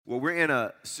we're in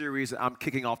a series that I'm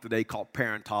kicking off today called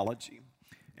Parentology,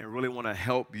 and really want to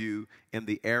help you in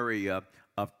the area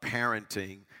of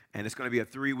parenting. And it's going to be a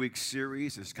 3-week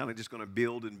series. It's kind of just going to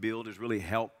build and build. It's really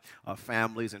help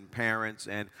families and parents.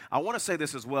 And I want to say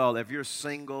this as well. If you're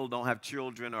single, don't have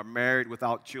children, or married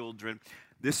without children,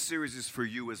 this series is for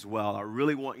you as well. I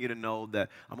really want you to know that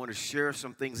I'm going to share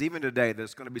some things, even today,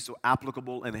 that's going to be so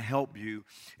applicable and help you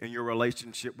in your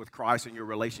relationship with Christ and your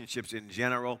relationships in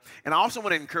general. And I also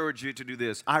want to encourage you to do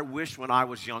this. I wish when I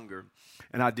was younger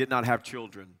and I did not have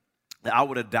children that I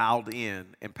would have dialed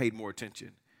in and paid more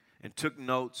attention and took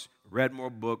notes, read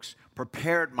more books,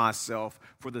 prepared myself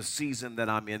for the season that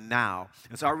I'm in now.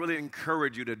 And so I really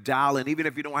encourage you to dial in. Even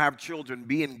if you don't have children,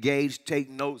 be engaged, take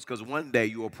notes, because one day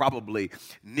you will probably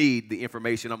need the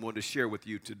information I'm going to share with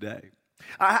you today.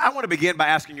 I want to begin by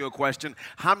asking you a question.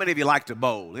 How many of you like to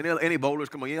bowl? Any bowlers?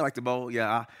 Come on, you like to bowl?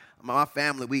 Yeah, my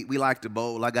family, we like to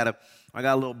bowl. I got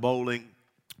a little bowling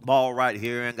ball right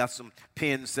here and got some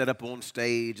pins set up on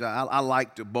stage. I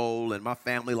like to bowl, and my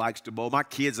family likes to bowl. My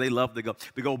kids, they love to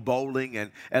go bowling, and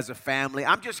as a family,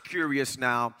 I'm just curious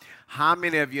now, how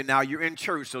many of you, now you're in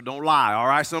church, so don't lie, all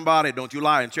right, somebody? Don't you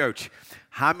lie in church.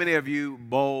 How many of you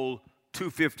bowl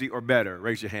 250 or better?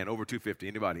 Raise your hand, over 250.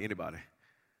 Anybody?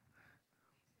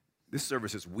 This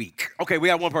service is weak. Okay, we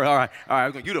got one person. All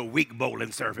right. You the weak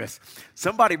bowling service.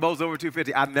 Somebody bowls over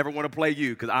 250. I never want to play you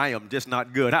because I am just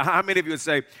not good. How many of you would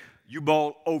say you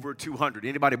bowl over 200?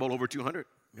 Anybody bowl over 200?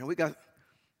 Man,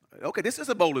 okay, this is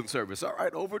a bowling service. All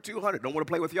right, over 200. Don't want to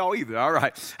play with y'all either. All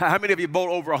right. How many of you bowl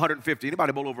over 150?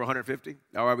 Anybody bowl over 150?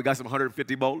 All right, we got some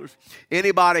 150 bowlers.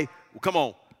 Anybody, come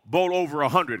on, bowl over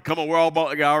 100. Come on, we're all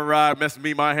bowling. All right,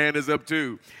 my hand is up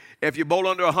too. If you bowl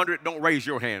under 100, don't raise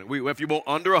your hand. If you bowl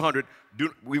under 100,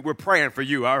 we're praying for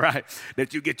you, all right,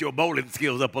 that you get your bowling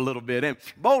skills up a little bit. And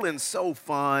bowling's so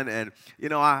fun, and,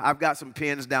 I've got some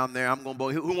pins down there. I'm going to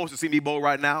bowl. Who wants to see me bowl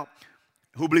right now?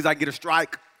 Who believes I can get a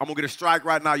strike? I'm going to get a strike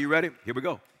right now. You ready? Here we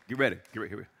go. Get ready.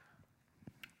 Here.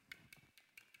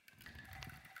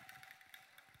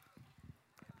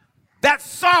 That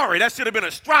should have been a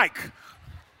strike.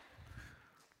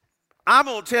 I'm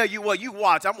going to tell you what, you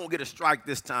watch. I'm going to get a strike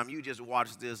this time. You just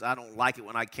watch this. I don't like it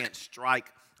when I can't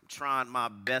strike. I'm trying my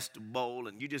best to bowl,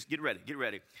 and you just get ready.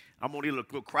 I'm going to need a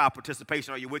little crowd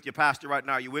participation. Are you with your pastor right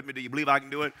now? Are you with me? Do you believe I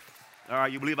can do it? All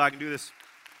right, you believe I can do this?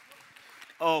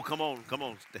 Oh, come on.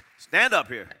 Stand up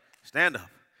here. Stand up.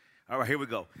 All right, here we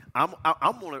go. I'm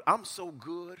so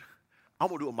good, I'm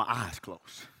going to do it with my eyes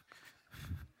closed.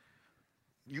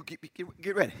 You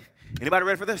get ready. Anybody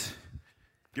ready for this?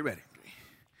 Get ready.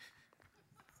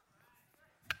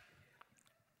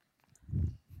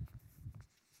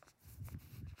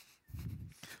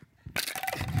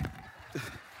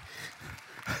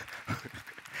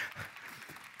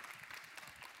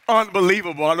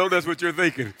 Unbelievable. I know that's what you're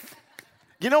thinking.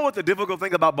 You know what the difficult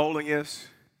thing about bowling is?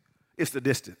 It's the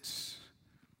distance.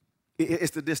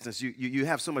 It's the distance. You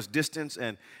have so much distance,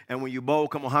 and when you bowl,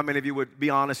 come on, how many of you would be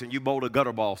honest and you bowl a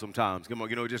gutter ball sometimes? Come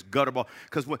on, just gutter ball.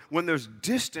 Because when there's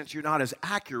distance, you're not as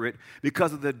accurate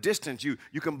because of the distance. You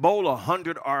can bowl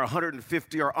 100 or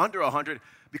 150 or under 100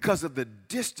 because of the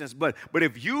distance. But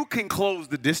if you can close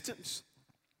the distance,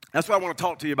 that's what I want to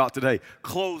talk to you about today.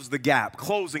 Closing the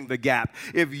gap.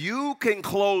 If you can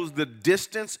close the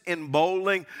distance in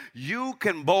bowling, you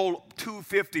can bowl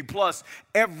 250 plus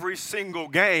every single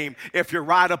game if you're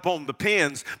right up on the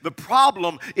pins. The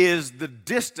problem is the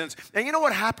distance. And you know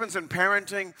what happens in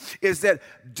parenting is that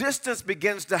distance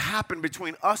begins to happen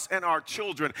between us and our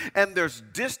children. And there's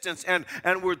distance, and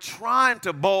we're trying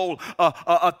to bowl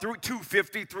a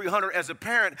 250, 300 as a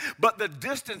parent, but the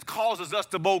distance causes us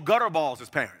to bowl gutter balls as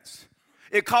parents.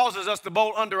 It causes us to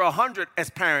bowl under 100 as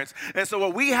parents. And so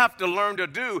what we have to learn to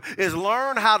do is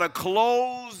learn how to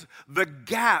close the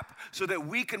gap so that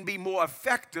we can be more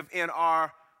effective in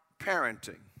our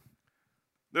parenting.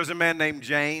 There's a man named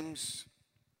James,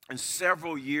 and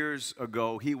several years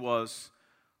ago, he was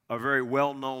a very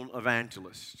well-known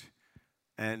evangelist.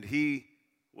 And he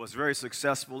was very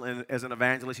successful as an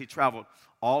evangelist. He traveled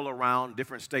all around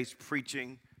different states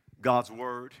preaching God's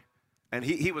word. And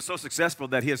he was so successful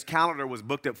that his calendar was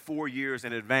booked up 4 years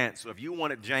in advance. So if you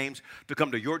wanted James to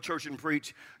come to your church and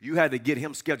preach, you had to get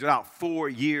him scheduled out 4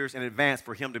 years in advance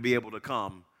for him to be able to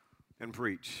come and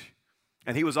preach.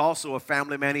 And he was also a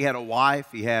family man. He had a wife.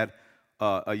 He had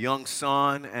a young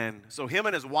son. And so him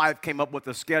and his wife came up with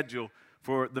a schedule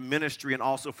for the ministry and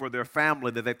also for their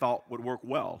family that they thought would work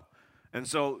well. And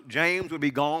so James would be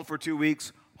gone for 2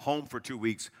 weeks, home for 2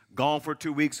 weeks, gone for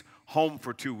 2 weeks, home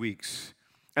for 2 weeks.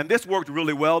 And this worked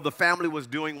really well. The family was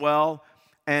doing well.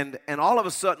 And all of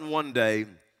a sudden one day,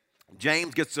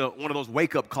 James gets one of those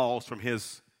wake-up calls from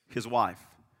his wife.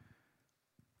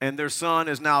 And their son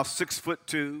is now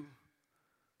 6'2",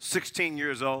 16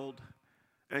 years old.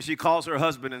 And she calls her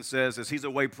husband and says, as he's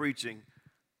away preaching,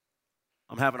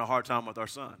 I'm having a hard time with our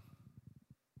son.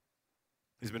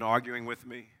 He's been arguing with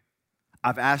me.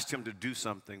 I've asked him to do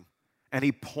something, and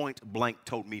he point blank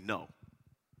told me no.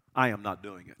 I am not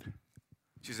doing it.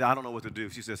 She said, I don't know what to do.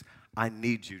 She says, I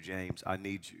need you, James. I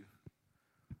need you.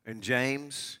 And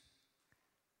James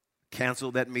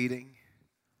canceled that meeting,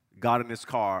 got in his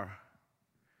car,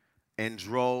 and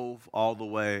drove all the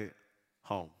way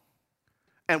home.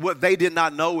 And what they did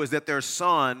not know is that their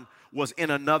son was in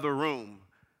another room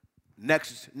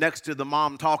next to the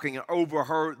mom talking, and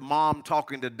overheard mom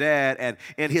talking to dad. And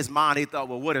in his mind, he thought,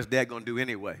 well, what is dad going to do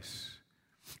anyways?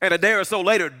 And a day or so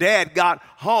later, dad got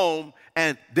home,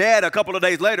 and dad, a couple of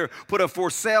days later, put a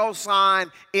for sale sign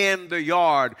in the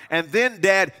yard. And then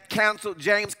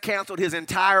James canceled his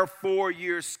entire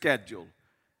 4-year schedule.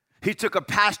 He took a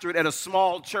pastorate at a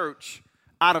small church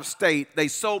out of state. They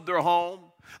sold their home.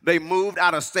 They moved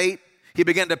out of state. He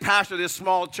began to pastor this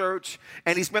small church,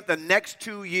 and he spent the next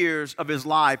 2 years of his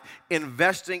life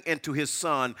investing into his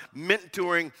son,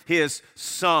 mentoring his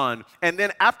son. And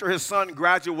then after his son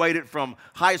graduated from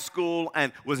high school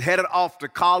and was headed off to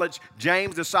college,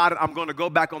 James decided, I'm going to go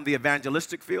back on the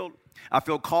evangelistic field. I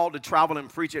feel called to travel and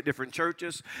preach at different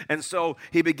churches. And so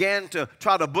he began to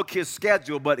try to book his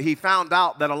schedule, but he found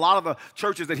out that a lot of the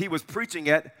churches that he was preaching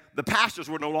at, the pastors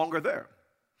were no longer there.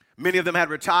 Many of them had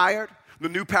retired. The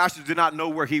new pastors did not know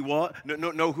where he was,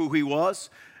 know who he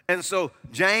was. And so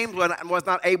James was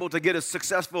not able to get a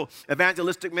successful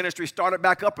evangelistic ministry started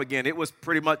back up again. It was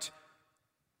pretty much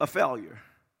a failure.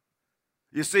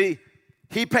 You see,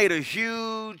 he paid a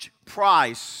huge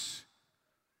price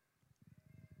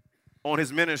on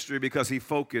his ministry because he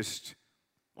focused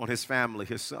on his family,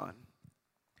 his son.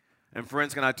 And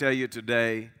friends, can I tell you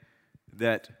today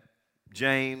that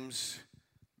James,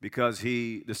 because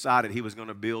he decided he was going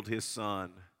to build his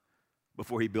son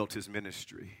before he built his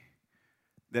ministry,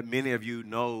 that many of you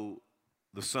know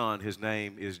the son. His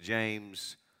name is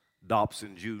James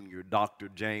Dobson Jr., Dr.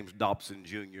 James Dobson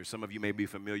Jr. Some of you may be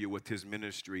familiar with his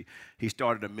ministry. He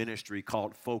started a ministry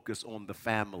called Focus on the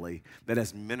Family that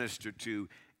has ministered to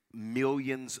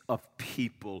millions of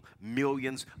people,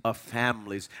 millions of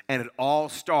families. And it all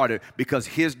started because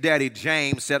his daddy,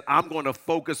 James, said, I'm going to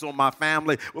focus on my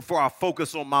family before I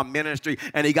focus on my ministry.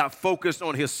 And he got focused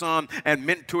on his son and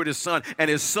mentored his son. And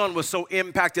his son was so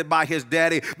impacted by his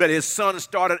daddy that his son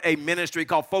started a ministry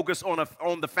called Focus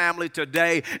on the Family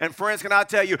today. And friends, can I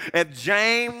tell you, if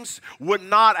James would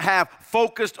not have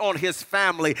focused on his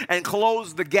family and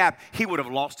closed the gap, he would have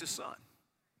lost his son.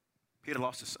 He'd have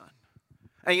lost his son.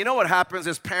 And you know what happens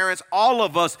as parents? All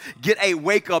of us get a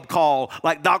wake-up call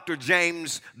like Dr.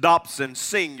 James Dobson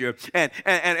Sr.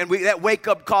 And we that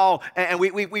wake-up call, and we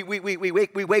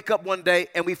wake up one day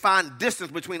and we find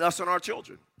distance between us and our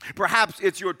children. Perhaps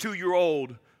it's your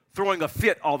 2-year-old throwing a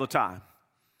fit all the time.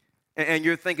 And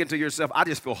you're thinking to yourself, I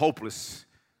just feel hopeless.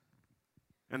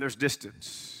 And there's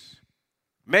distance.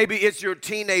 Maybe it's your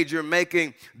teenager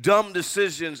making dumb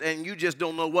decisions and you just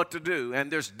don't know what to do,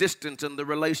 and there's distance in the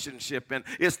relationship, and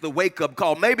it's the wake-up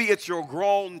call. Maybe it's your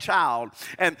grown child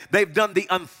and they've done the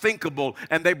unthinkable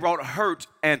and they brought hurt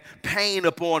and pain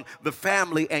upon the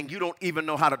family, and you don't even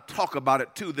know how to talk about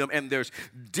it to them, and there's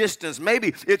distance.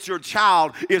 Maybe it's your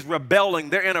child is rebelling.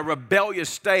 They're in a rebellious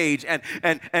stage, and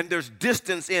there's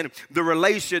distance in the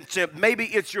relationship. Maybe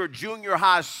it's your junior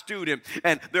high student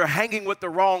and they're hanging with the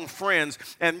wrong friends,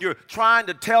 and you're trying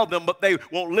to tell them, but they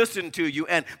won't listen to you,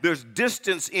 and there's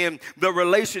distance in the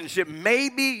relationship.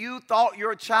 Maybe you thought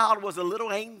your child was a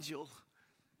little angel,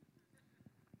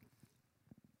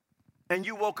 and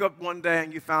you woke up one day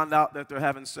and you found out that they're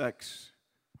having sex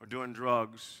or doing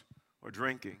drugs or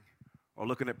drinking or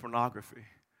looking at pornography,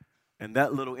 and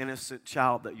that little innocent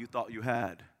child that you thought you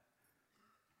had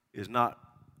is not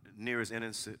near as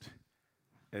innocent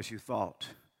as you thought.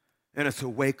 And it's a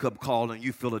wake-up call, and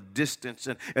you feel a distance.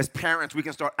 And as parents, we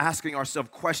can start asking ourselves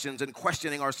questions and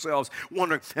questioning ourselves,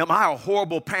 wondering, am I a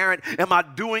horrible parent? Am I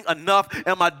doing enough?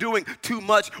 Am I doing too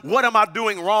much? What am I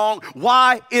doing wrong?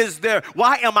 Why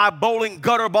am I bowling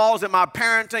gutter balls in my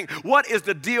parenting? What is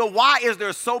the deal? Why is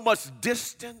there so much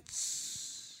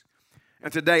distance?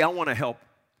 And today, I want to help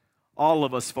all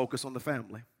of us focus on the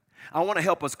family. I want to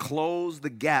help us close the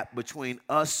gap between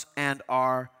us and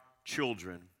our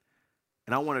children.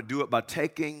 And I want to do it by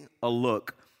taking a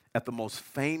look at the most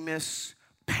famous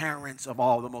parents of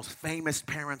all, the most famous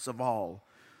parents of all.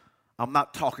 I'm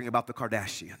not talking about the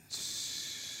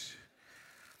Kardashians.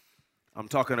 I'm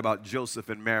talking about Joseph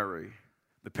and Mary,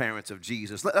 the parents of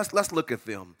Jesus. Let's look at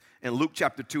them. In Luke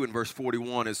chapter 2 and verse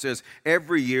 41, it says,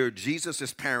 every year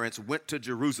Jesus' parents went to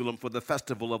Jerusalem for the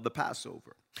festival of the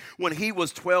Passover. When he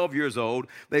was 12 years old,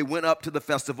 they went up to the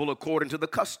festival according to the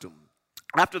custom.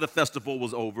 After the festival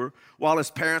was over, while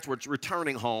his parents were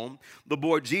returning home, the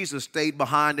boy Jesus stayed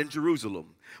behind in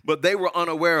Jerusalem. But they were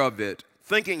unaware of it.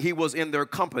 Thinking he was in their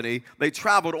company, they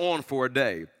traveled on for a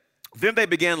day. Then they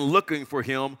began looking for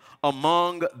him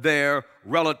among their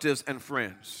relatives and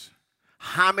friends.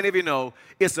 How many of you know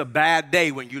it's a bad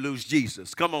day when you lose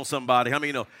Jesus? Come on, somebody. How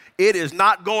many of you know it is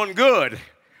not going good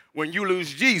when you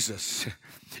lose Jesus?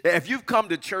 If you've come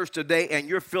to church today and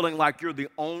you're feeling like you're the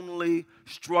only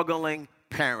struggling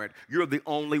parent, you're the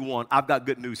only one, I've got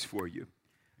good news for you.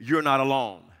 You're not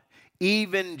alone.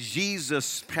 Even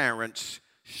Jesus' parents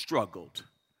struggled.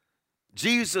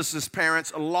 Jesus'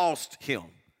 parents lost him.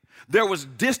 There was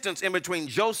distance in between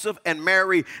Joseph and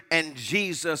Mary and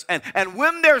Jesus. And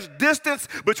when there's distance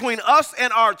between us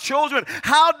and our children,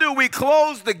 how do we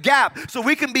close the gap so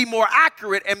we can be more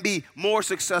accurate and be more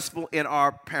successful in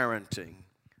our parenting?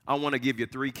 I want to give you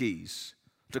 3 keys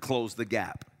to close the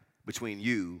gap between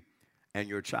you and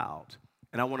your child.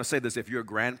 And I want to say this, if you're a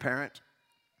grandparent,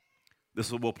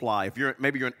 this will apply. If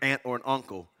maybe you're an aunt or an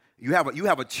uncle, you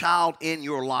have a child in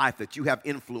your life that you have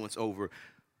influence over.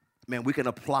 Man, we can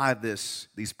apply these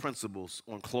principles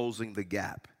on closing the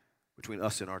gap between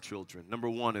us and our children. Number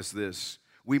 1 is this: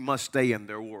 we must stay in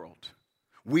their world.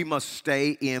 We must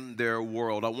stay in their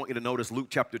world. I want you to notice Luke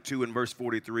chapter 2 and verse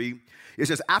 43. It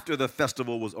says, after the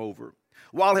festival was over,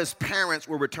 while his parents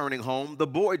were returning home, the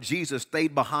boy Jesus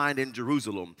stayed behind in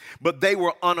Jerusalem. But they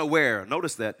were unaware.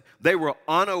 Notice that. They were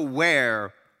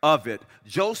unaware of it.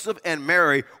 Joseph and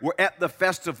Mary were at the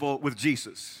festival with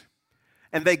Jesus.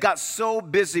 And they got so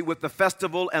busy with the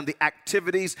festival and the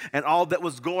activities and all that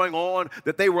was going on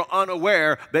that they were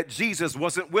unaware that Jesus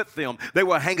wasn't with them. They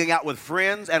were hanging out with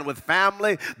friends and with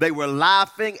family. They were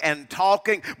laughing and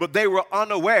talking, but they were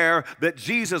unaware that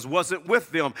Jesus wasn't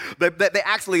with them. They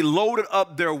actually loaded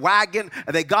up their wagon,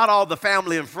 and they got all the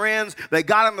family and friends. They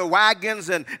got in the wagons,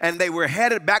 and they were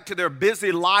headed back to their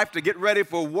busy life to get ready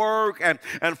for work and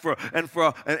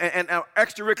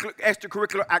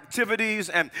extracurricular activities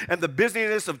and the business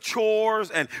of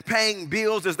chores and paying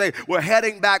bills as they were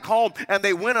heading back home. And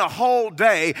they went a whole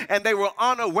day and they were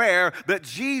unaware that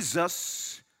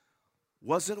Jesus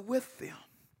wasn't with them.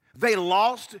 They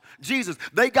lost Jesus.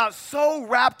 They got so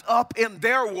wrapped up in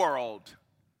their world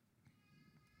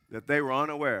that they were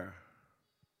unaware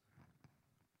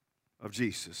of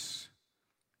Jesus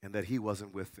and that he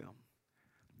wasn't with them.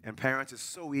 And parents, it's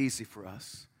so easy for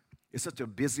us. It's such a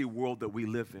busy world that we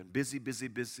live in. Busy, busy,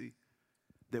 busy.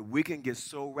 That we can get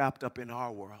so wrapped up in our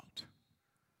world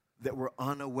that we're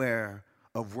unaware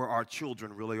of where our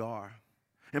children really are.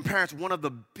 And parents, one of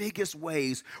the biggest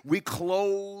ways we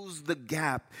close the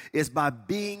gap is by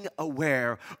being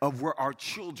aware of where our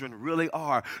children really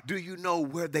are. Do you know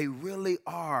where they really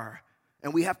are?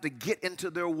 And we have to get into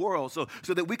their world so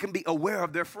that we can be aware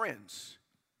of their friends.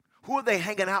 Who are they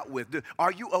hanging out with?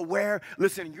 Are you aware?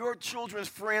 Listen, your children's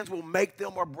friends will make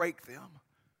them or break them.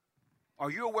 Are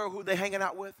you aware of who they're hanging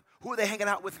out with? Who are they hanging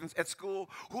out with at school?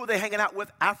 Who are they hanging out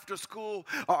with after school?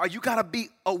 You got to be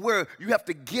aware. You have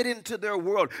to get into their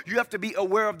world. You have to be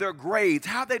aware of their grades.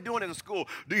 How are they doing in school?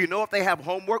 Do you know if they have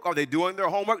homework? Are they doing their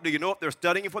homework? Do you know if they're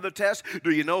studying for the test?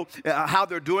 Do you know how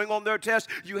they're doing on their test?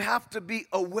 You have to be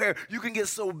aware. You can get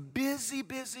so busy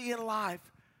in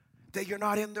life that you're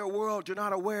not in their world. You're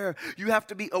not aware. You have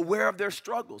to be aware of their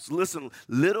struggles. Listen,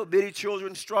 little bitty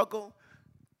children struggle.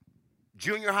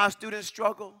 Junior high students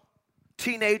struggle,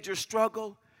 teenagers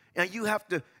struggle, and you have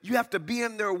to be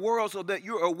in their world so that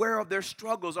you're aware of their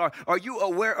struggles. Are you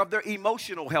aware of their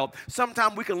emotional health?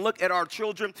 Sometimes we can look at our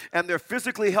children and they're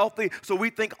physically healthy, so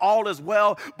we think all is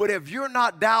well. But if you're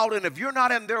not dialed in, if you're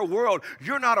not in their world,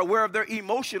 you're not aware of their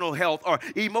emotional health or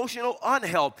emotional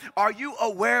unhealth. Are you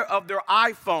aware of their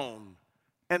iPhone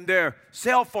and their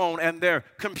cell phone and their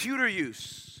computer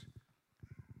use?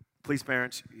 Please,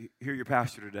 parents, hear your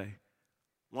pastor today.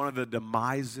 One of the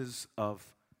demises of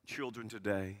children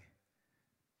today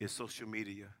is social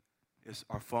media. It's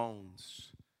our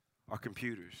phones, our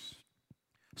computers.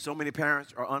 So many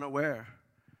parents are unaware,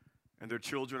 and their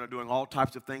children are doing all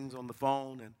types of things on the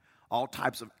phone and all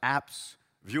types of apps,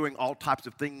 viewing all types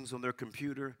of things on their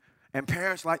computer. And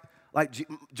parents, like like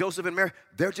Joseph and Mary,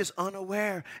 they're just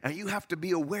unaware. And you have to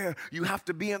be aware. You have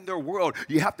to be in their world.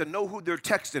 You have to know who they're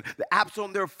texting, the apps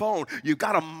on their phone. You've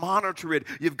got to monitor it.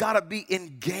 You've got to be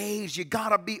engaged. You've got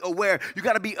to be aware. You've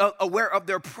got to be aware of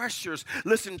their pressures.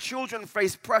 Listen, children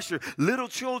face pressure. Little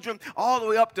children, all the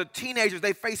way up to teenagers,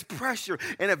 they face pressure.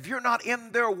 And if you're not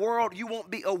in their world, you won't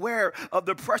be aware of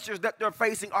the pressures that they're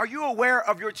facing. Are you aware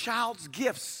of your child's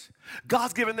gifts?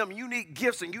 God's given them unique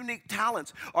gifts and unique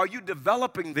talents. Are you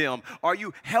developing them? Are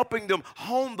you helping them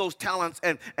hone those talents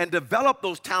and develop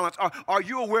those talents? Are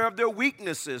you aware of their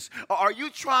weaknesses? Are you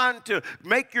trying to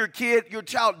make your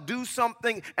child do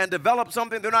something and develop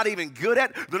something they're not even good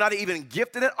at? They're not even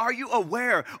gifted at? Are you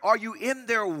aware? Are you in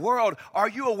their world? Are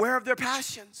you aware of their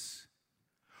passions?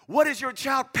 What is your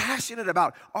child passionate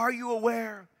about? Are you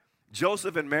aware?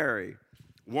 Joseph and Mary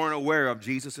weren't aware of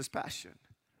Jesus' passion.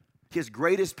 His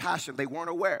greatest passion, they weren't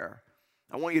aware.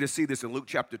 I want you to see this in Luke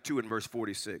chapter 2 and verse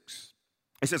 46.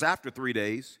 It says, after 3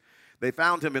 days, they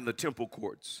found him in the temple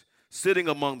courts, sitting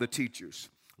among the teachers,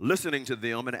 listening to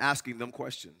them and asking them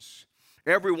questions.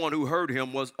 Everyone who heard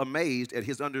him was amazed at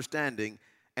his understanding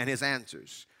and his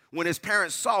answers. When his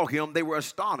parents saw him, they were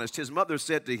astonished. His mother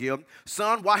said to him,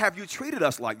 "Son, why have you treated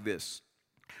us like this?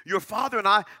 Your father and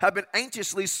I have been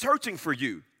anxiously searching for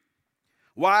you."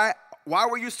 Why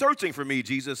were you searching for me?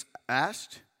 Jesus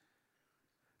asked.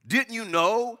 Didn't you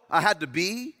know I had to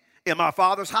be in my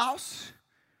father's house?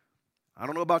 I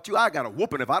don't know about you. I got a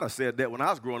whooping if I'd have said that when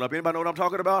I was growing up. Anybody know what I'm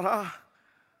talking about,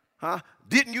 huh?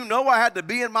 Didn't you know I had to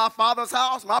be in my father's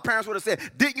house? My parents would have said,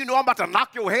 didn't you know I'm about to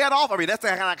knock your head off? I mean, that's the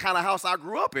kind of house I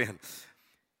grew up in.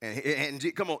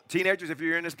 And come on, teenagers, if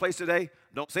you're in this place today,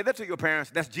 don't say that to your parents.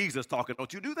 That's Jesus talking.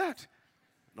 Don't you do that.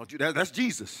 That's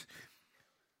Jesus.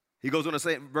 He goes on to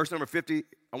say, verse number 50,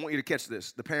 I want you to catch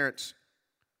this. The parents,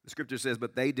 the scripture says,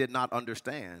 but they did not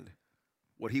understand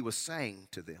what he was saying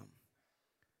to them.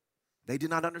 They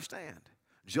did not understand.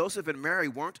 Joseph and Mary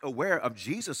weren't aware of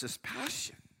Jesus'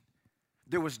 passion.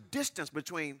 There was distance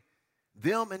between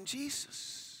them and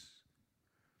Jesus.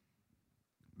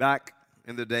 Back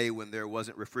in the day when there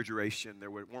wasn't refrigeration, there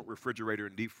weren't refrigerator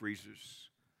and deep freezers,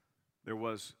 there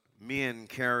was men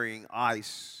carrying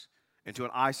ice into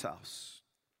an ice house.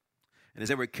 And as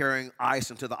they were carrying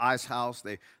ice into the ice house,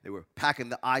 they were packing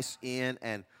the ice in,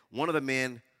 and one of the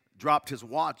men dropped his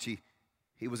watch.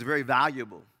 He was a very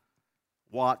valuable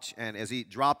watch, and as he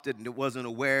dropped it and it wasn't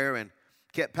aware and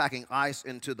kept packing ice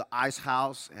into the ice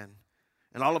house, and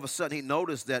all of a sudden he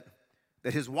noticed that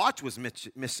his watch was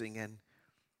missing, and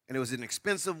it was an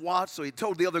expensive watch, so he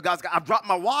told the other guys, I've dropped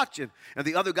my watch, and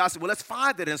the other guy said, well, let's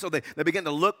find it, and so they began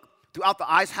to look throughout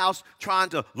the ice house trying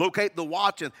to locate the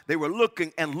watch, and they were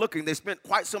looking and looking. They spent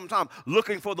quite some time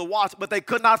looking for the watch, but they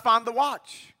could not find the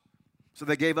watch. So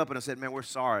they gave up and said, man, we're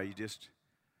sorry.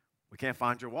 We can't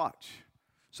find your watch.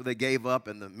 So they gave up,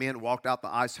 and the men walked out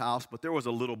the ice house, but there was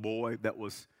a little boy that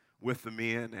was with the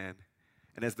men,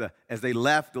 and as they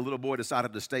left, the little boy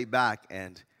decided to stay back,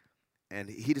 and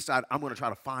he decided, I'm going to try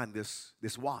to find this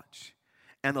watch.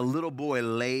 And the little boy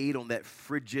laid on that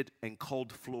frigid and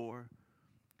cold floor.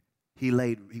 He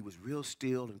was real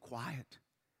still and quiet,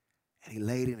 and he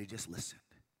laid and he just listened,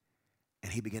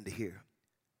 and he began to hear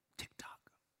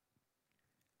tick-tock,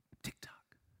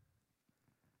 tick-tock,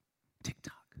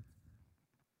 tick-tock,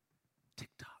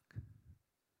 tick-tock,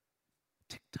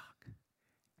 tick-tock,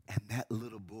 and that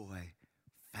little boy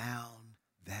found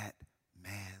that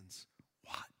man's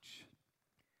watch.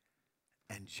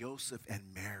 And Joseph and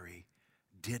Mary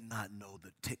did not know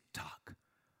the tick-tock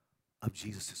of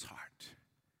Jesus' heart.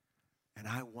 And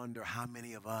I wonder how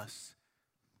many of us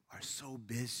are so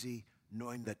busy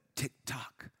knowing the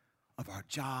tick-tock of our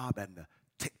job and the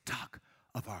tick-tock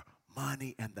of our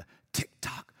money and the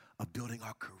tick-tock of building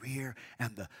our career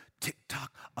and the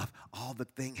tick-tock of all the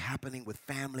thing happening with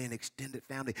family and extended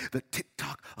family, the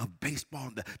tick-tock of baseball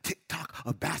and the tick-tock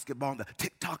of basketball and the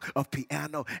tick-tock of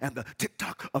piano and the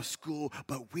tick-tock of school,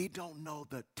 but we don't know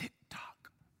the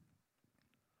tick-tock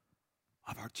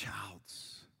of our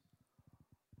child's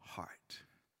heart.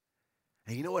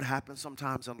 And you know what happens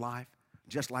sometimes in life?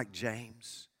 Just like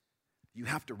James, you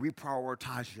have to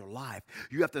reprioritize your life.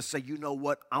 You have to say, you know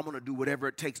what? I'm going to do whatever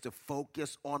it takes to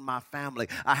focus on my family.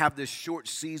 I have this short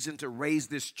season to raise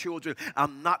these children.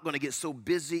 I'm not going to get so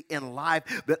busy in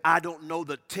life that I don't know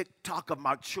the tick-tock of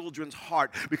my children's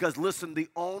heart. Because listen, the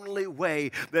only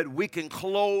way that we can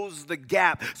close the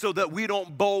gap so that we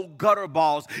don't bowl gutter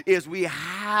balls is we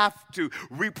have to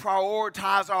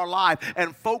reprioritize our life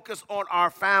and focus on our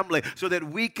family so that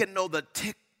we can know the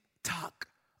tick-tock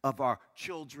of our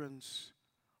children's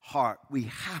heart. We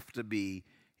have to be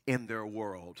in their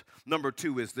world. Number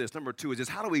two is this.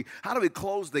 How do we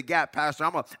close the gap, Pastor?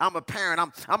 I'm a parent.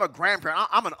 I'm a grandparent.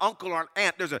 I'm an uncle or an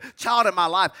aunt. There's a child in my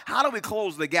life. How do we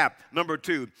close the gap? Number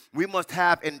two, we must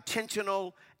have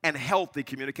intentional and healthy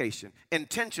communication.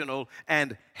 Intentional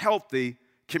and healthy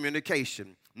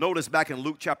communication. Notice back in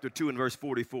Luke chapter 2 and verse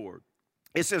 44.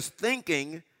 It says,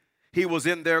 thinking he was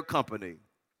in their company.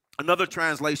 Another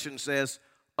translation says,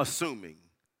 assuming.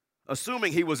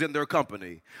 Assuming he was in their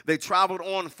company. They traveled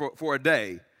on for a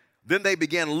day. Then they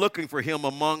began looking for him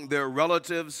among their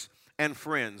relatives and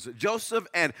friends. Joseph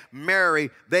and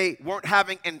Mary, they weren't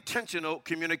having intentional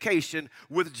communication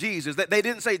with Jesus. They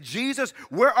didn't say, Jesus,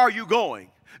 where are you going?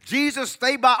 Jesus,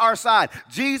 stay by our side.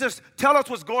 Jesus, tell us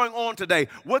what's going on today.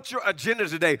 What's your agenda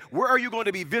today? Where are you going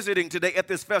to be visiting today at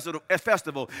this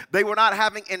festival? They were not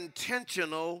having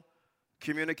intentional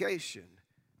communication.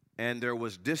 And there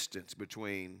was distance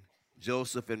between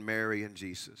Joseph and Mary and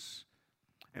Jesus.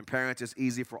 And parents, it's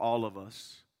easy for all of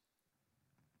us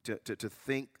to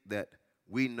think that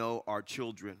we know our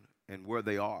children and where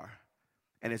they are.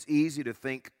 And it's easy to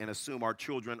think and assume our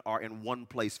children are in one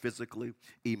place physically,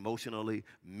 emotionally,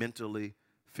 mentally,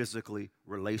 physically,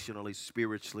 relationally,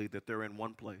 spiritually, that they're in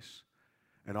one place.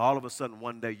 And all of a sudden,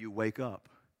 one day you wake up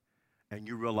and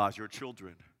you realize your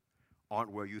children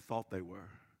aren't where you thought they were.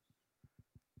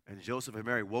 And Joseph and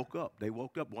Mary woke up. They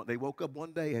woke up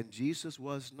one day, and Jesus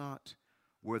was not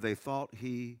where they thought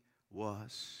he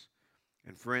was.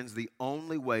 And friends, the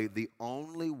only way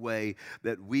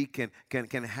that we can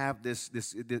have this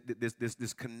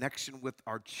connection with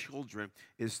our children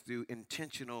is through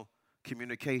intentional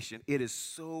communication. It is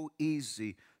so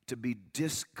easy to be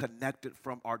disconnected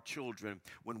from our children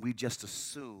when we just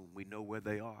assume we know where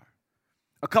they are.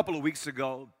 A couple of weeks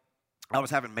ago, I was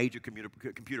having major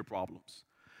computer problems.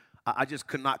 I just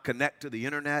could not connect to the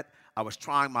internet. I was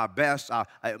trying my best.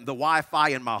 The Wi-Fi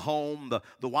in my home, the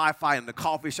Wi-Fi in the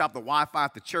coffee shop, the Wi-Fi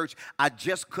at the church, I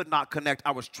just could not connect.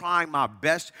 I was trying my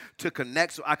best to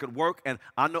connect so I could work. And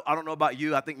I don't know about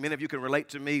you. I think many of you can relate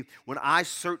to me. When I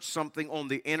search something on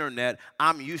the internet,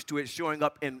 I'm used to it showing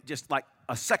up in just like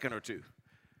a second or two.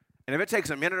 And if it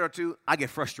takes a minute or two, I get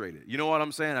frustrated. You know what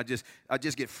I'm saying? I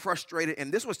just get frustrated.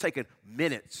 And this was taking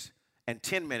minutes and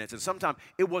 10 minutes. And sometimes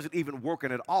it wasn't even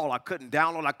working at all. I couldn't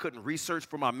download. I couldn't research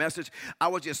for my message. I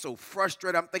was just so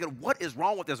frustrated. I'm thinking, what is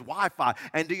wrong with this Wi-Fi?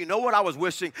 And do you know what I was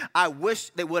wishing? I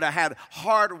wish they would have had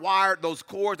hardwired, those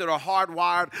cords that are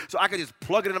hardwired, so I could just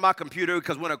plug it into my computer,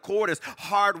 because when a cord is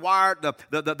hardwired,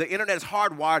 the internet is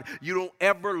hardwired, you don't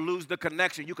ever lose the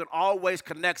connection. You can always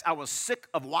connect. I was sick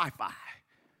of Wi-Fi.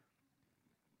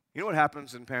 You know what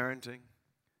happens in parenting?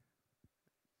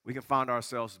 We can find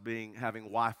ourselves having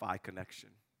Wi-Fi connection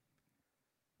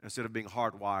instead of being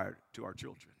hardwired to our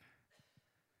children.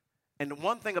 And the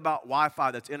one thing about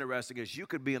Wi-Fi that's interesting is you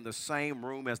could be in the same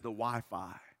room as the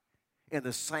Wi-Fi, in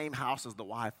the same house as the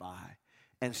Wi-Fi,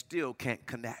 and still can't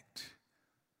connect.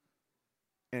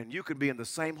 And you could be in the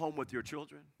same home with your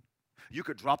children. You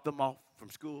could drop them off from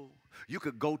school. You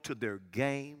could go to their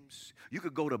games. You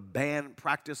could go to band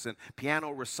practice and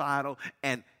piano recital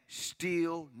and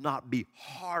still not be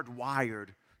hardwired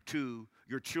to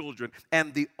your children.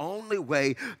 And the only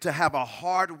way to have a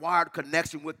hardwired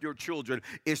connection with your children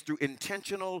is through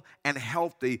intentional and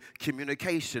healthy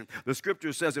communication. The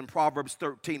scripture says in Proverbs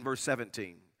 13, verse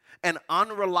 17, an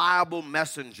unreliable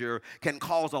messenger can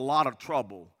cause a lot of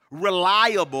trouble.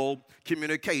 Reliable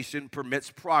communication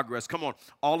permits progress. Come on,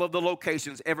 all of the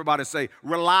locations, everybody say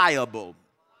reliable.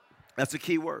 That's a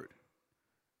key word.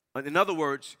 In other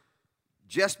words,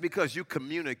 just because you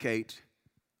communicate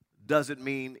doesn't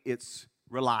mean it's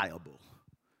reliable.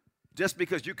 Just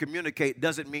because you communicate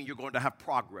doesn't mean you're going to have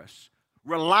progress.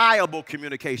 Reliable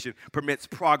communication permits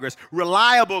progress.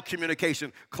 Reliable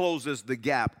communication closes the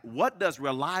gap. What does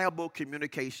reliable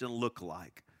communication look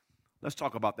like? Let's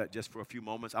talk about that just for a few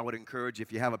moments. I would encourage,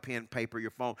 if you have a pen, paper,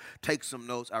 your phone, take some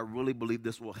notes. I really believe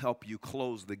this will help you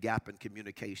close the gap in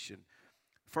communication.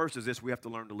 First is this: we have to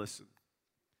learn to listen.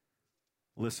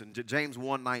 Listen. James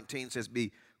 1:19 says,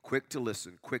 be quick to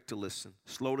listen,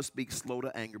 slow to speak, slow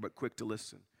to anger, but quick to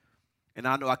listen. And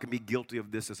I know I can be guilty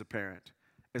of this as a parent.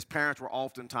 As parents, we're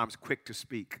oftentimes quick to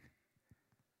speak,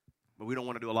 but we don't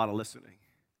want to do a lot of listening.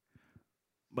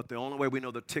 But the only way we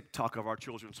know the tick-tock of our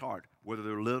children's heart, whether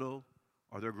they're little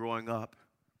or they're growing up,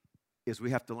 is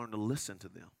we have to learn to listen to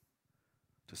them,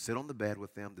 to sit on the bed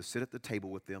with them, to sit at the table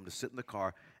with them, to sit in the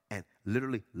car and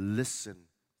literally listen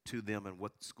to them and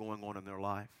what's going on in their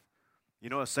life. You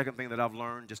know, a second thing that I've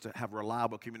learned just to have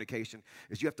reliable communication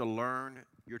is you have to learn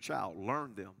your child,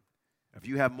 learn them. If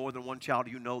you have more than one child,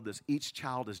 you know this. Each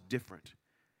child is different.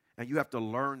 And you have to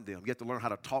learn them. You have to learn how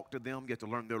to talk to them. You have to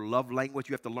learn their love language.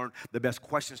 You have to learn the best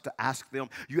questions to ask them.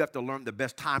 You have to learn the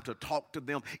best time to talk to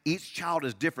them. Each child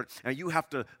is different. And you have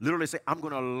to literally say, I'm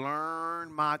going to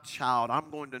learn my child. I'm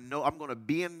going to know. I'm going to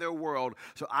be in their world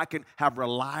so I can have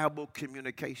reliable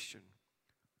communication.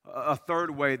 A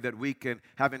third way that we can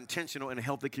have intentional and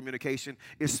healthy communication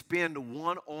is spend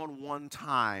one-on-one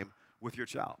time with your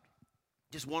child.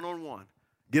 Just one-on-one.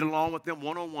 Get along with them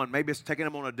one-on-one. Maybe it's taking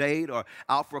them on a date or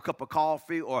out for a cup of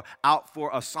coffee or out for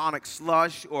a Sonic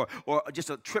slush or just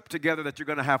a trip together that you're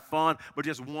going to have fun, but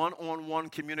just one-on-one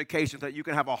communication so that you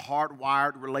can have a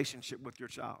hardwired relationship with your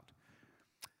child.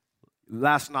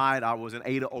 Last night, I was in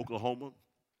Ada, Oklahoma.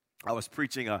 I was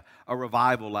preaching a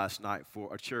revival last night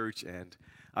for a church, and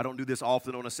I don't do this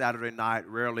often on a Saturday night.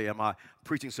 Rarely am I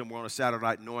preaching somewhere on a Saturday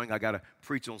night knowing I got to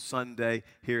preach on Sunday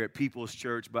here at People's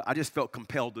Church, but I just felt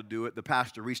compelled to do it. The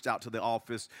pastor reached out to the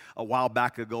office a while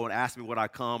back ago and asked me would I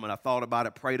come, and I thought about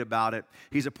it, prayed about it.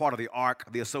 He's a part of the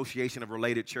ARC, the Association of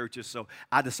Related Churches, so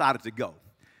I decided to go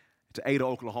to Ada,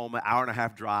 Oklahoma,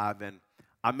 hour-and-a-half drive, and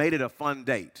I made it a fun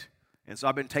date. And so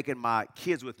I've been taking my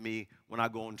kids with me when I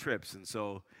go on trips, and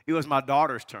so it was my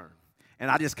daughter's turn. And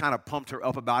I just kind of pumped her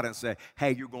up about it and said,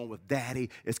 hey, you're going with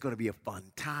Daddy. It's going to be a fun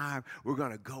time. We're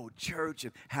going to go to church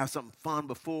and have some fun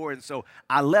before. And so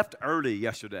I left early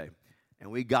yesterday. And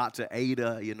we got to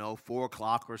Ada, 4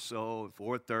 o'clock or so,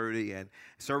 4:30. And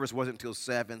service wasn't until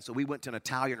 7. So we went to an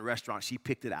Italian restaurant. She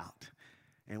picked it out.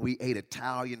 And we ate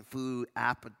Italian food,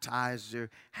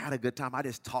 appetizer, had a good time. I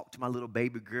just talked to my little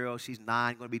baby girl. She's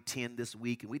 9, going to be 10 this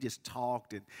week. And we just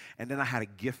talked. And then I had a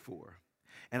gift for her.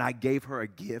 And I gave her a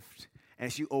gift.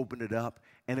 And she opened it up,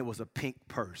 and it was a pink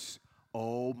purse.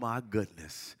 Oh, my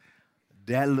goodness.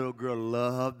 That little girl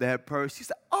loved that purse. She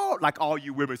said, oh, like all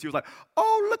you women. She was like,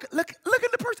 oh, look at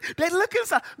the purse. They look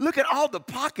inside. Look at all the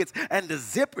pockets and the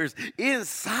zippers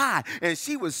inside. And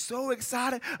she was so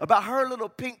excited about her little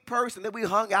pink purse. And then we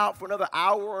hung out for another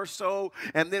hour or so.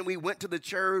 And then we went to the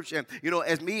church. And,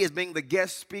 as me as being the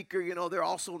guest speaker, they're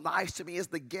all so nice to me as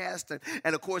the guest.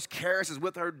 And of course, Karis is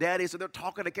with her daddy. So they're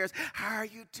talking to Karis. How are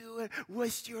you doing?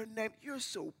 What's your name? You're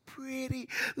so pretty.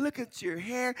 Look at your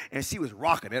hair. And she was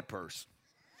rocking that purse.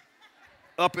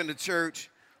 Up in the church,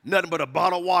 nothing but a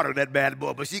bottle of water in that bad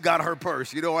boy, but she got her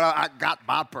purse. I got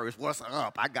my purse. What's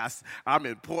up? I'm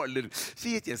in Portland.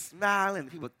 She's just smiling.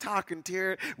 People talking to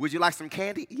her. Would you like some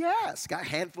candy? Yes. Got a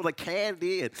handful of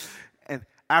candy. And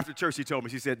after church, she told me,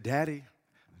 she said, Daddy,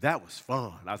 that was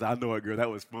fun. I said, I know it, girl.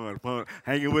 That was fun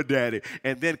hanging with Daddy.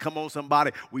 And then, come on,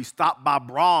 somebody, we stopped by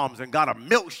Brahms and got a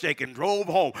milkshake and drove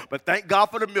home. But thank God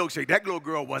for the milkshake. That little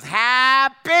girl was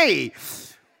happy.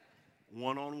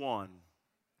 One-on-one.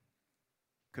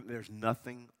 There's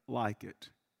nothing like it.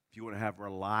 If you want to have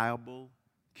reliable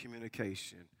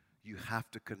communication, you have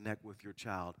to connect with your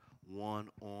child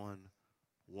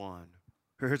one-on-one.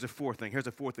 Here's the fourth thing. Here's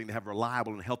the fourth thing to have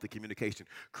reliable and healthy communication.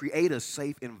 Create a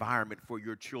safe environment for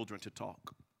your children to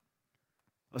talk.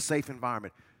 A safe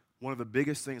environment. One of the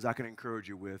biggest things I can encourage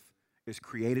you with is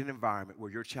create an environment where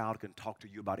your child can talk to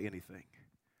you about anything.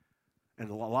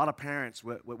 And a lot of parents,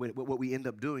 what we end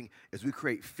up doing is we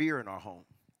create fear in our home.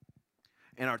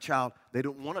 And our child, they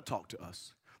don't want to talk to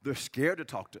us. They're scared to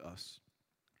talk to us.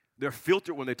 They're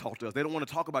filtered when they talk to us. They don't want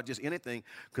to talk about just anything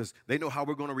because they know how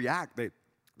we're going to react.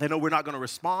 They know we're not going to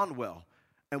respond well.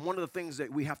 And one of the things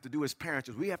that we have to do as parents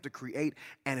is we have to create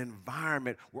an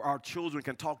environment where our children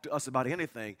can talk to us about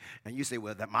anything. And you say,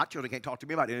 well, my children can't talk to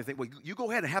me about anything. Well, you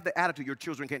go ahead and have the attitude your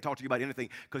children can't talk to you about anything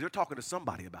because you're talking to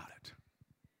somebody about it.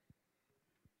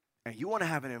 And you want to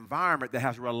have an environment that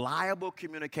has reliable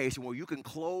communication where you can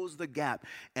close the gap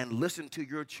and listen to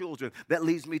your children. That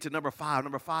leads me to number 5.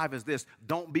 Number 5 is this: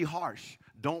 don't be harsh.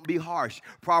 Don't be harsh.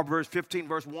 Proverbs 15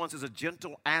 verse 1 says, a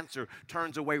gentle answer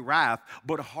turns away wrath,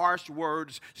 but harsh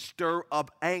words stir up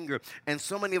anger. And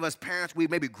so many of us parents, we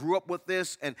maybe grew up with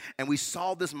this and we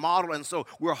saw this model, and so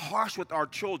we're harsh with our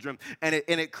children, and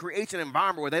it creates an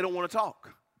environment where they don't want to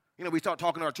talk. We start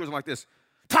talking to our children like this: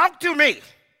 talk to me.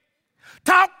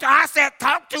 I said,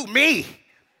 talk to me.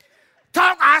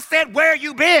 I said, where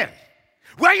you been?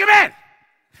 Where you been?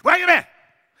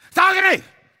 Talk to me.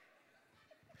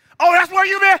 Oh, that's where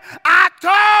you been? I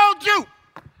told you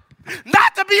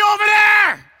not to be over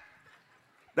there.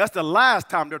 That's the last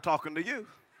time they're talking to you.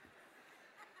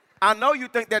 I know you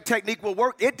think that technique will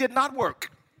work. It did not work.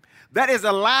 That is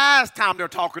the last time they're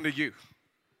talking to you.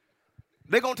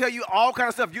 They're going to tell you all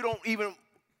kinds of stuff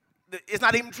it's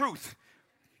not even truth.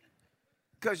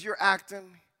 Because you're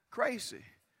acting crazy.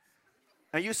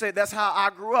 And you say, that's how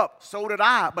I grew up. So did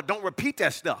I. But don't repeat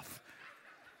that stuff.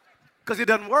 Because it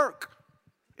doesn't work.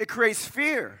 It creates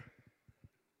fear.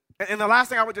 And the last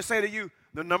thing I would just say to you,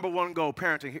 the number one goal,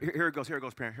 parenting, here it goes,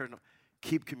 parent.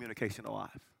 Keep communication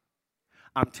alive.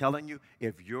 I'm telling you,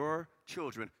 if your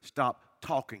children stop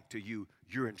talking to you,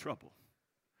 you're in trouble.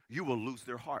 You will lose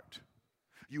their heart.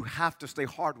 You have to stay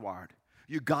hardwired.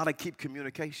 You got to keep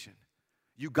communication.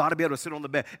 You got to be able to sit on the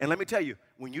bed. And let me tell you,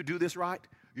 when you do this right,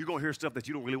 you're going to hear stuff that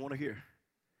you don't really want to hear.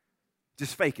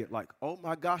 Just fake it like, oh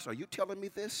my gosh, are you telling me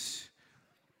this?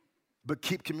 But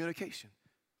keep communication.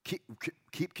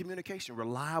 Keep communication.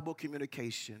 Reliable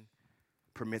communication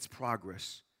permits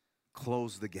progress.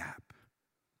 Close the gap.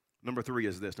 Number three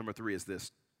is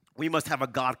this. We must have a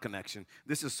God connection.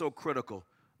 This is so critical.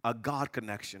 A God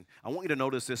connection. I want you to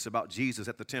notice this about Jesus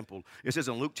at the temple. It says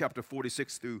in Luke chapter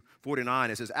 46 through 49,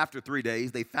 it says, after 3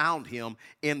 days, they found him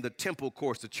in the temple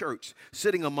courts, the church,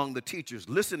 sitting among the teachers,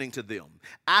 listening to them,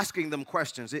 asking them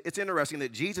questions. It's interesting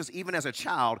that Jesus, even as a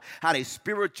child, had a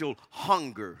spiritual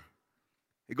hunger.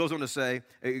 It goes on to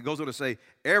say,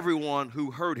 everyone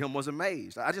who heard him was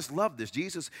amazed. I just love this.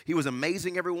 Jesus, he was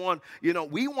amazing everyone. You know,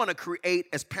 we want to create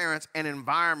as parents an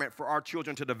environment for our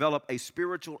children to develop a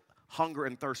spiritual hunger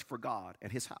and thirst for God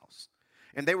and his house.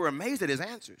 And they were amazed at his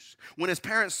answers. When his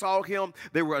parents saw him,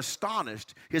 they were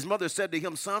astonished. His mother said to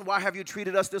him, son, why have you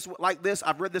treated us like this?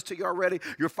 I've read this to you already.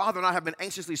 Your father and I have been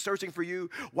anxiously searching for you.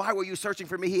 Why were you searching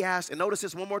for me? He asked. And notice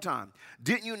this one more time.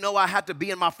 Didn't you know I had to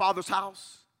be in my father's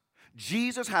house?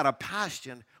 Jesus had a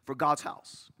passion for God's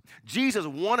house. Jesus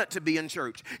wanted to be in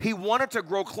church. He wanted to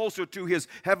grow closer to his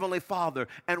heavenly Father.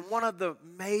 And one of the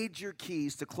major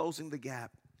keys to closing the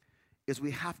gap is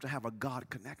we have to have a God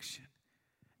connection.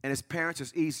 And as parents,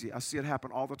 it's easy. I see it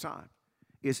happen all the time.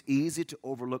 It's easy to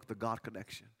overlook the God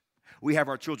connection. We have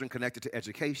our children connected to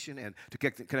education and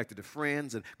connected to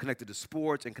friends and connected to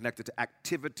sports and connected to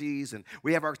activities. And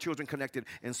we have our children connected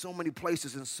in so many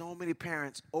places, and so many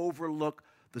parents overlook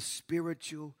the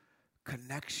spiritual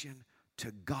connection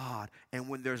to God. And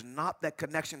when there's not that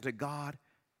connection to God,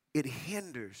 it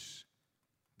hinders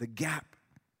the gap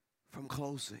from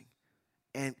closing.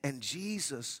 And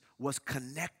Jesus was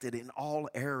connected in all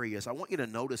areas. I want you to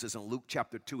notice this in Luke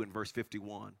chapter 2 and verse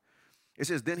 51. It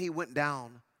says, then he went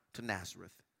down to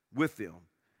Nazareth with them.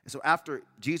 And so after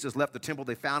Jesus left the temple,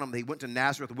 they found him. He went to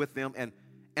Nazareth with them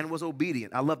and was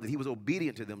obedient. I love that he was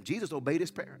obedient to them. Jesus obeyed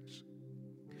his parents.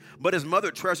 But his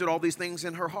mother treasured all these things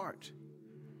in her heart.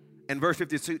 And verse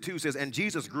 52 says, and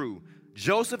Jesus grew.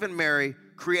 Joseph and Mary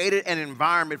created an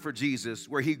environment for Jesus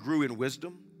where he grew in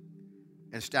wisdom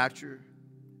and stature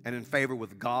and in favor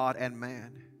with God and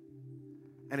man.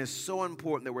 And it's so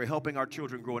important that we're helping our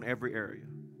children grow in every area.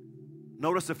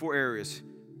 Notice the 4 areas.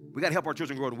 We got to help our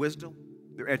children grow in wisdom,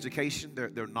 their education,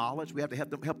 their knowledge. We have to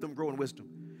help them grow in wisdom.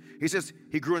 He says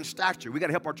he grew in stature. We got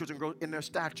to help our children grow in their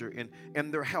stature,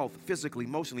 in their health, physically,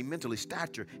 emotionally, mentally,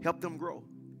 stature. Help them grow.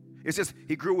 It says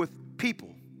he grew with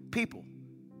people.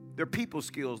 Their people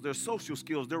skills, their social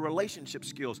skills, their relationship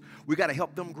skills. We got to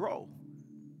help them grow.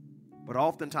 But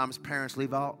oftentimes parents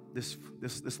leave out this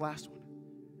last one.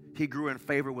 He grew in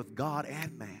favor with God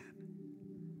and man.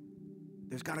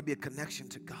 There's got to be a connection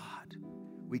to God.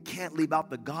 We can't leave out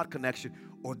the God connection,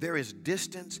 or there is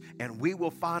distance, and we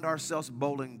will find ourselves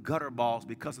bowling gutter balls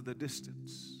because of the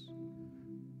distance.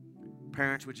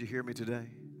 Parents, would you hear me today?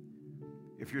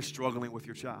 If you're struggling with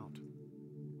your child,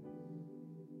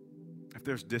 if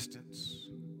there's distance,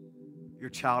 your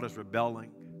child is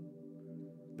rebelling,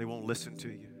 they won't listen to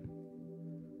you,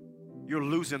 you're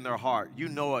losing their heart. You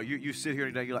know it. You sit here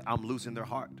today, you're like, I'm losing their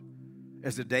heart.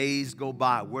 As the days go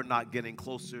by, we're not getting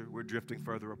closer, we're drifting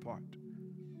further apart.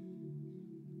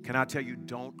 Can I tell you,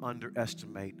 don't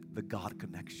underestimate the God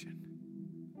connection.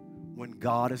 When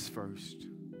God is first,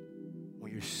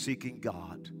 when you're seeking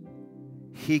God,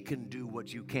 he can do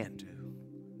what you can't do.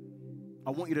 I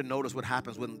want you to notice what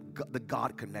happens when the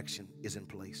God connection is in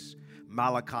place.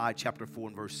 Malachi chapter 4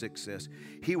 and verse 6 says,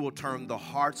 he will turn the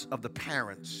hearts of the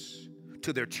parents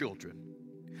to their children,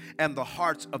 and the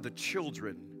hearts of the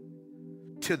children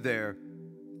to their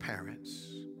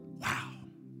parents. Wow.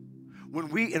 When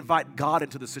we invite God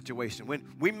into the situation, when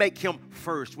we make him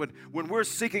first, when we're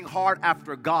seeking hard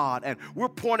after God and we're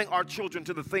pointing our children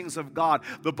to the things of God,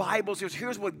 the Bible says,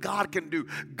 here's what God can do.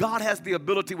 God has the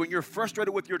ability when you're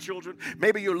frustrated with your children,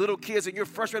 maybe your little kids and you're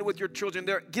frustrated with your children,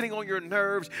 they're getting on your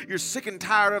nerves, you're sick and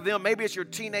tired of them, maybe it's your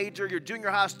teenager, your junior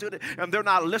high student, and they're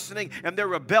not listening and they're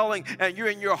rebelling, and you're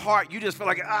in your heart, you just feel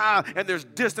like, and there's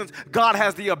distance. God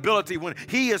has the ability when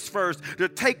he is first to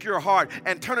take your heart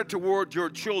and turn it toward your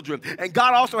children. And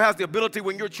God also has the ability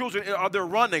when your children they're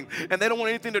running and they don't want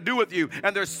anything to do with you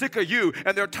and they're sick of you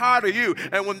and they're tired of you.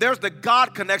 And when there's the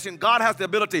God connection, God has the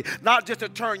ability not just to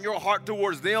turn your heart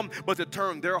towards them, but to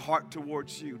turn their heart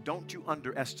towards you. Don't you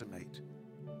underestimate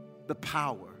the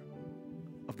power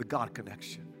of the God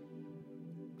connection.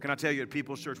 Can I tell you at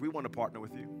People's Church, we want to partner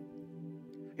with you.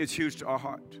 It's huge to our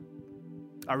heart.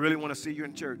 I really want to see you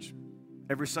in church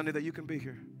every Sunday that you can be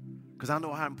here, because I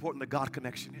know how important the God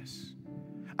connection is.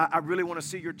 I really want to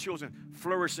see your children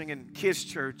flourishing in kids'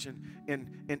 church and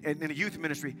in a youth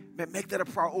ministry. Make that a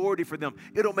priority for them.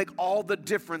 It'll make all the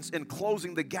difference in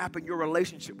closing the gap in your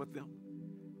relationship with them.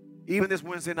 Even this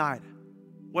Wednesday night,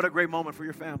 what a great moment for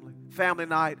your family. Family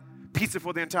night, pizza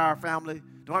for the entire family.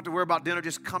 Don't have to worry about dinner.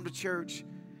 Just come to church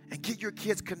and get your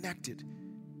kids connected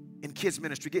in kids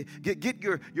ministry. Get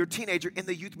your teenager in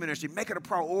the youth ministry. Make it a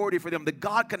priority for them. The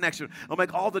God connection will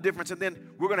make all the difference. And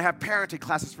then we're going to have parenting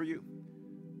classes for you.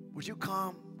 Would you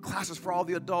come? Classes for all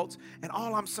the adults. And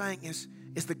all I'm saying is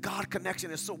the God connection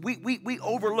is so we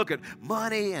overlook it.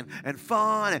 Money and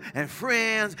fun and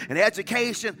friends and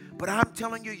education. But I'm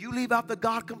telling you, you leave out the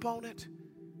God component,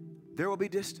 there will be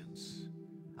distance.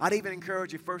 I'd even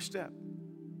encourage you, first step.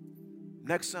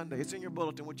 Next Sunday, it's in your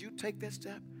bulletin. Would you take that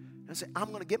step and say, I'm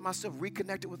going to get myself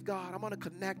reconnected with God. I'm going to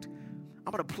connect.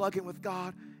 I'm going to plug in with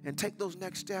God and take those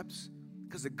next steps,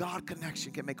 because the God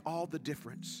connection can make all the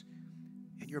difference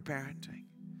in your parenting.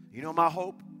 You know, my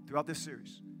hope throughout this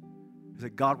series is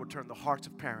that God would turn the hearts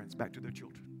of parents back to their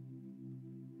children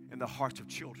and the hearts of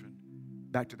children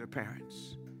back to their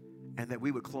parents, and that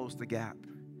we would close the gap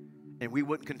and we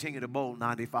wouldn't continue to bowl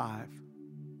 95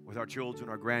 with our children,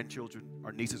 our grandchildren,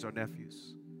 our nieces, our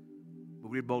nephews, but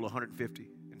we'd bowl 150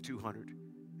 and 200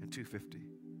 and 250,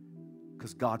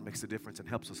 because God makes the difference and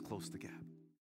helps us close the gap.